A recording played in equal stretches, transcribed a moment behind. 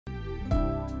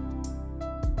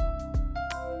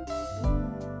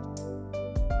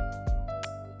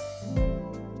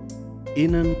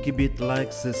Inan Kbiit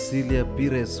Laek Cecilia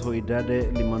Pires ho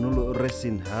idade 50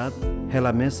 resin hat,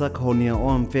 hela mesak ho Nia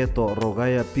Oan Feto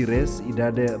Rogaia Pires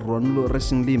idade 20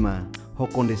 resin 5 ho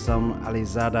Kondisaun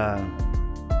Aleijada.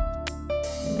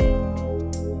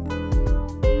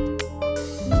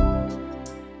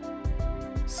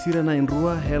 Sirana in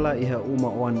rua hela iha uma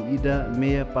Oan ida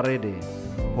meia parede,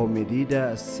 ho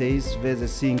medida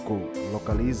 6x5,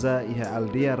 localiza iha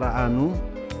aldea Raanu,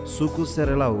 suku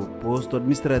Serelau, posto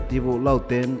administrativo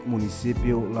Lauten,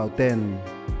 município Lauten.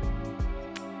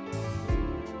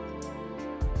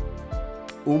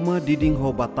 Uma diding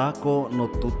ho batako no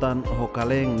tutan ho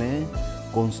kaleng ne,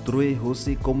 construi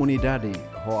husi comunidade,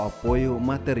 ho apoio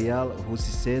material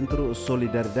husi Centro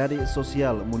Solidariedade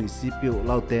Social município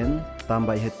Lauten,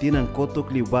 tambah hetinan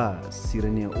kotuk liuba,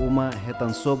 sirenia uma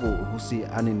hetan sobu husi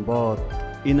aninbot.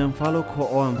 Inan faluk ho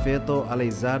Oan Feto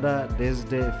Aleijada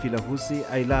desde fila husi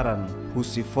ailaran,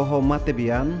 husi foho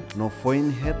matebian, no foin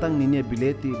hetang ninia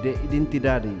bileti de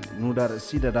identidade, nudar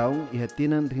cidadão e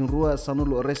hetinan rinrua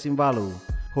sanulu resimbalu,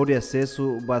 ho de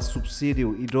acesso ba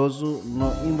subsídio idoso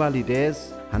no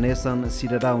invalidez, hanesan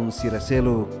cidadão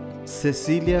siracelu.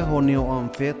 Cecilia ho Nia Oan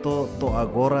Feto to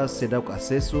agora sedau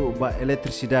acesso ba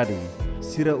eletricidade,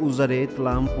 sira usareit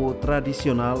lampu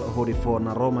tradisional ho de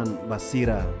forna roman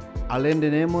basira. Além de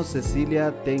Nemo,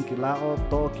 Cecilia tem que lá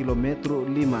to kilometro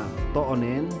 5 to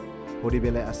onen, pode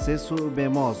bele acesso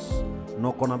bemos.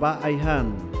 No konaba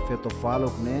aihan, feto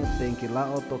faluk ne tem que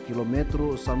lá to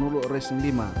kilometro sanulu resin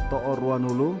 5 to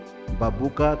ruanulu,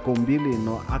 babuka kombili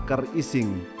no akar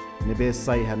ising. Nebe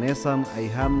sai hanesan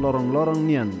aihan lorong-lorong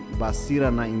nian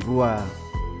basira na inrua.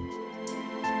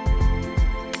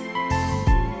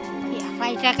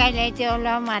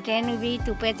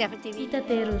 Ita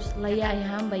terus laya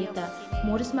ayaham baita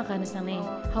moris makan sane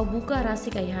hau buka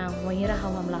rasik ayaham wangira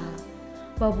hawam laha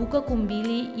babuka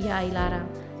kumbili ia ailarang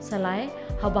salai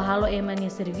hau bahalo emania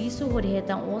servisu hode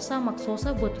hetang osa maksosa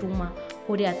buat rumah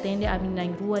hode atende amin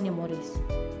naing rua ni moris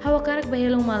hawa karak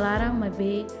bahelong malarang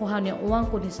mabe ho hanya uang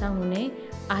Kondisaun nune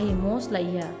ahi mos la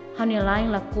ia hanya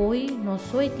lain la koi no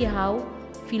soi ti hau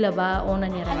fila ba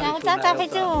ona nyara.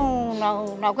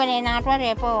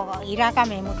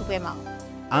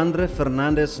 Andre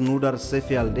Fernandes nudar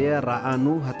sefi aldea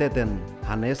Raanu hateten,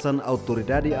 hanesan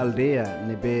autoridade aldea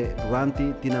nebe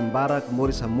durante tinambarak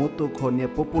moris hamutuk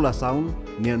honia populasaun,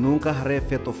 nia nunca hare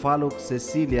feto faluk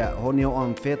Cecilia honia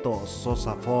Oan Feto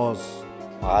sosa fos.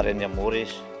 Hare nia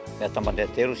moris, ya tambah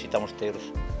dia terus, itamos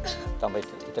terus, tambah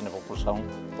kita nia populasaun,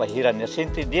 wahiran nia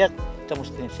sinti dia,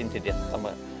 itamos sinti dia,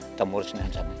 tambah tamuris nih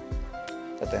sana.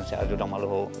 Teteng saya ajuda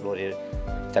malu lori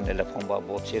tandela pomba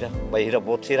botsira, bahira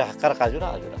botsira hakar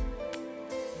kajuda.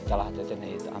 Jalah teteng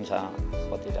ini ansa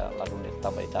tidak lalu nih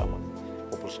tambah itamu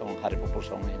populasaun hari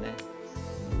populasaun ini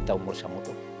tamur sama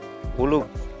tu. Uluk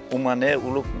umane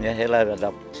uluk nya hela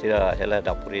dap sira hela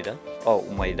dapurida, oh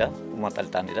umaida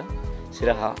umataltanida,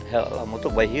 sira hela mutu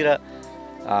bahira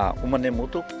umane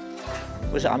mutu.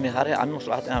 Terus ami hari ami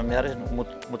muslah ami hari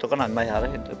mutukan ami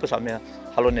hari terus ami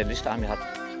halone lista ami hari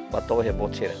bato he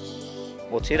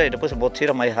botsira itu terus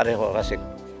botsira mai hari ho rasik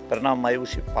pernah mai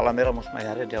usi palamera mus mai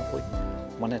hari dia pui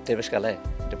mana tebes kala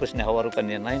terus ne hawarukan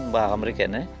ni nain ba Amerika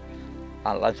ne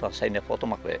ala sai ne foto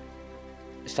makle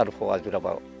estado fo ajuda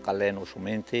ba kalen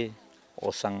usumente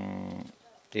osang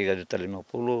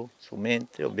 3.50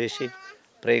 sumente obesi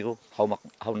prego hau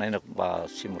nain ba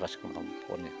simuras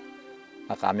kampone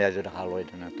kami aja dah haloi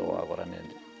dengan to agora ne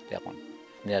dia kon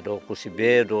ne do kusi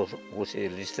be do kusi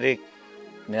listrik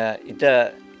ne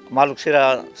ita maluk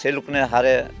sira seluk ne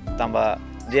hare tambah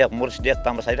dia murus dia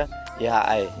tambah saida ya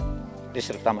ai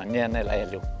listrik tambah ne lai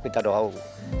lu kita do hau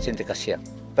sinti kasia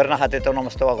pernah hate to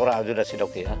nomas to agora aja dah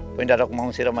sidok ya pindah dok mau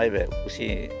sira mai be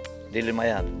kusi dili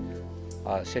maya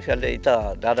sekali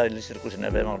ita dada listrik kusi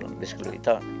ne be mau bisklu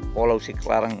ita kalau usi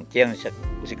klarang tiang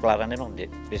usi klarang ne mau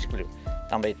bisklu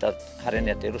tambah ita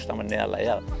harinya terus tambah nia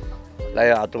laya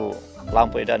atu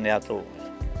lampu ida nia atu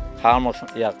halmos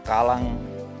ya kalang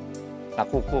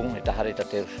nakukung ita hari ita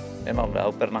terus memang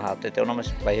dah pernah hati teu nama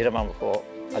bahira memang ko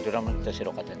ajudan kita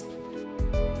sirokaten.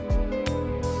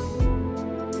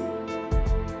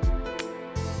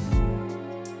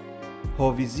 Ho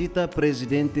visita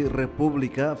presidente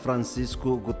República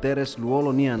Francisco Guterres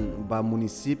Luolonian ba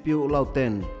município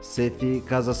Lauten. Sefi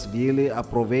Casasville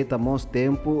aproveita mos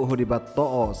tempo ho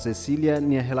dibatoo Cecilia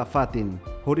nia helafatin.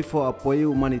 Ho fo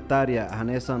apoio humanitária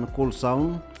hanesan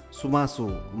Kulsaun, Sumasu,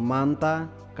 Manta,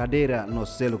 Cadeira no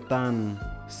Seluktan.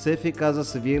 Sefi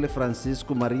Casasville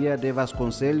Francisco Maria de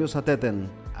Vasconcelos hateten.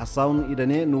 Asaun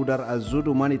idane nudar ajuda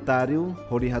humanitário,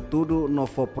 hori hatudu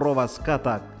novo provas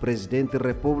katak. Presidente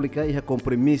República iha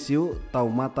compromisso tau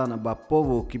matan ba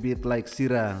povo Kbiit Laek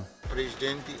Sira.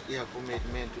 Presidente iha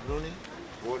commitmento luni,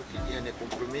 porque iha ne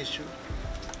compromisso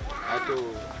ato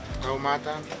tau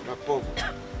matan ba povo.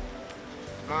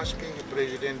 Mas que o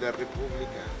Presidente da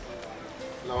República,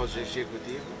 lá os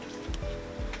executivo,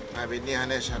 a venia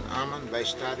nessa aman ba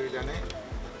Estado idane,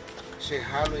 se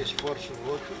halo esforço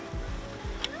voto,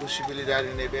 possibilidade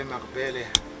de nebe macbele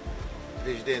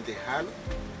Presidente halo,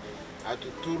 ato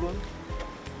tulun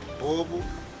povo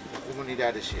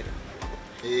comunidade sira.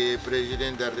 E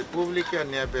Presidente da República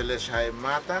ne bele sai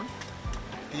matan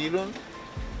tilun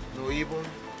no ibon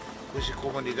kusi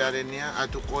comunidade nia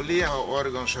ato colia o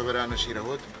órgão soberano sira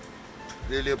voto,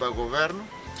 dele ba governo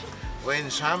o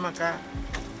ensama ka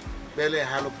bele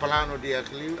halo plano de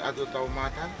acliu ato tau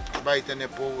matan baita ne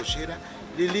povo sira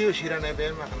liliu sira ne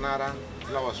be mak naran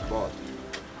lawas bot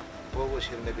povo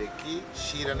sira ne be ki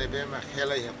sira ne be mak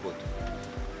hela ia pot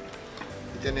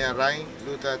itene rain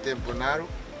luta temporário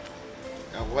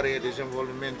agora é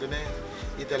desenvolvimento né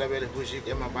itala bele husik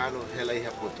ema balo hela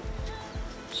ia pot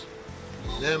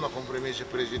nema compromisso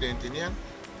presidente nian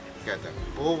kata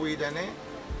povo idane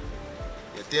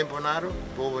e temporário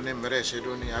povo ne merece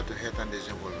doni ato hetan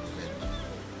desenvolvimento.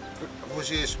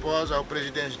 Você esposa ao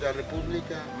presidente da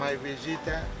República, mais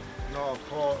visita no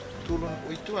for tulun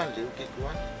 8 anos, o que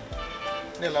kuan?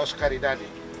 Nela os caridade,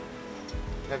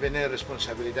 na venera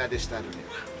responsabilidade do Estado.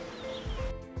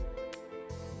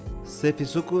 Chefe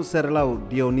Suku Serlau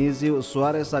Dionísio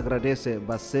Soares agradece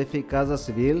a chefe Casa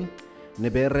Civil,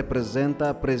 nebe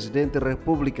representa presidente da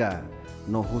República.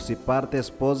 No husi parte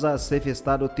esposa chefe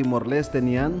Estado Timor-Leste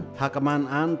nian, hakaman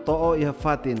an to'o iha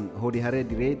fatin hodi hare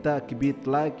direita Kbiit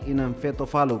Laek Inan Feto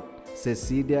Faluk,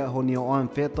 Cecilia Nia Oan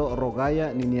Feto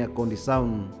Rogaia ni Nia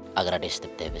Kondisaun. Agradeço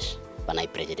teves para o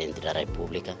presidente da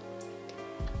República,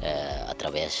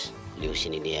 através de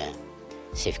Nia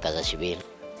chefe Casa Civil,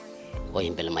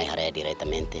 hoje pelo mais hare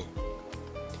diretamente,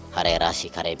 hare rasi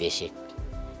hare basic,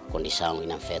 Kondisaun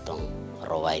Inan Feto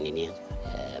Rogaia ni Nia.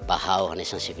 Bahau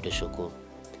hanesan sefidu suku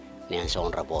nian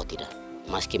saon rabotida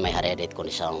maski mai haredet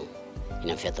Kondisaun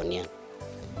Inan Feto nian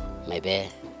mai be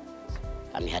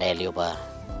ami harelio ba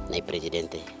nai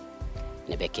presidente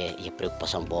ne beke ia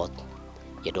preocupação bot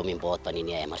ia domin bot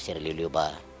paninia e marcelo lio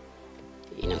ba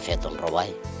Inan Feto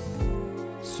Rogaia.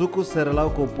 Suku Serlau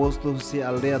composto si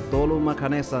aldea tolo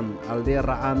makanesan aldea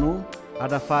raanu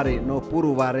ada fare no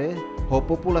puruvare ho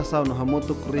população no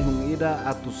hamutuk rihung ida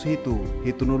atus hitu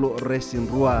nulu resin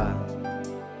rua.